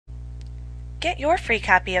Get your free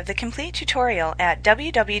copy of the complete tutorial at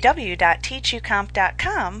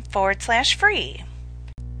www.teachucomp.com/free.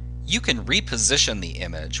 You can reposition the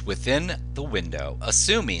image within the window,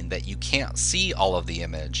 assuming that you can't see all of the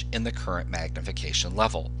image in the current magnification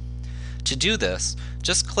level. To do this,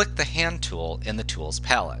 just click the Hand tool in the Tools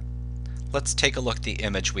palette. Let's take a look at the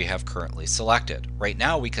image we have currently selected. Right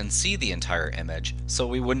now we can see the entire image, so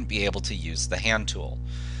we wouldn't be able to use the Hand tool.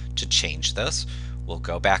 To change this, we'll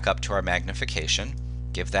go back up to our magnification,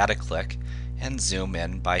 give that a click, and zoom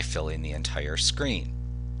in by filling the entire screen.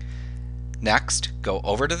 Next, go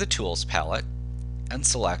over to the Tools palette and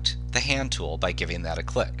select the Hand tool by giving that a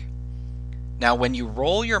click. Now when you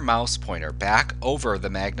roll your mouse pointer back over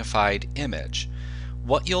the magnified image,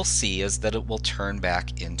 what you'll see is that it will turn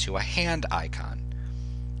back into a hand icon.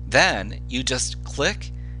 Then you just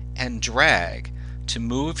click and drag to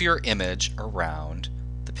move your image around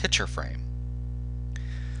the picture frame.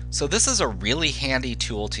 So this is a really handy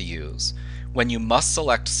tool to use when you must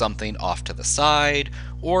select something off to the side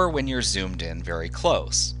or when you're zoomed in very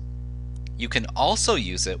close. You can also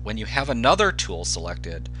use it when you have another tool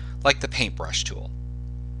selected, like the paintbrush tool.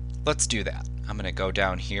 Let's do that. I'm going to go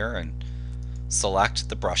down here and select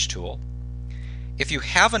the brush tool. If you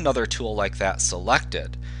have another tool like that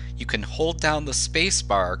selected, you can hold down the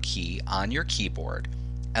spacebar key on your keyboard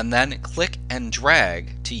and then click and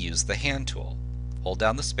drag to use the Hand tool. Hold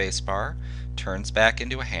down the spacebar, turns back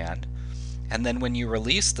into a hand, and then when you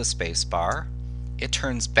release the spacebar, it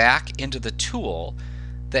turns back into the tool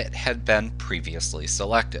that had been previously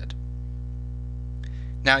selected.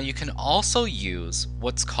 Now you can also use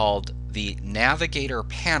what's called the Navigator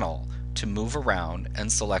panel to move around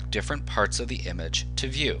and select different parts of the image to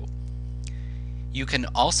view. You can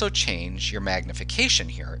also change your magnification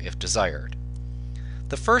here if desired.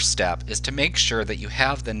 The first step is to make sure that you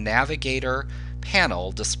have the Navigator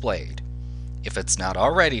panel displayed. If it's not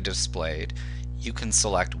already displayed, you can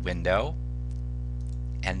select Window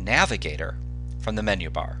and Navigator from the menu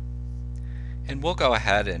bar. And we'll go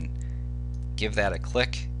ahead and give that a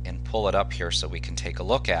click and pull it up here so we can take a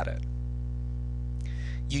look at it.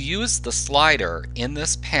 You use the slider in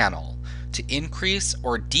this panel to increase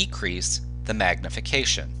or decrease the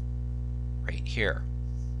magnification right here.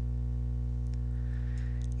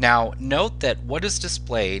 Now note that what is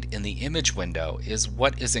displayed in the image window is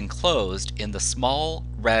what is enclosed in the small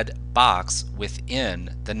red box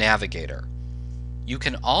within the Navigator. You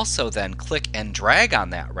can also then click and drag on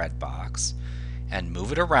that red box and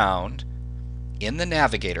move it around in the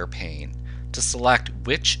Navigator pane to select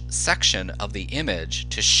which section of the image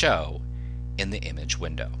to show in the image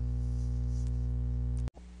window.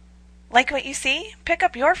 Like what you see? Pick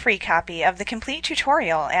up your free copy of the complete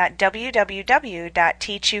tutorial at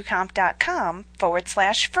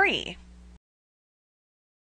www.teachucomp.com/free.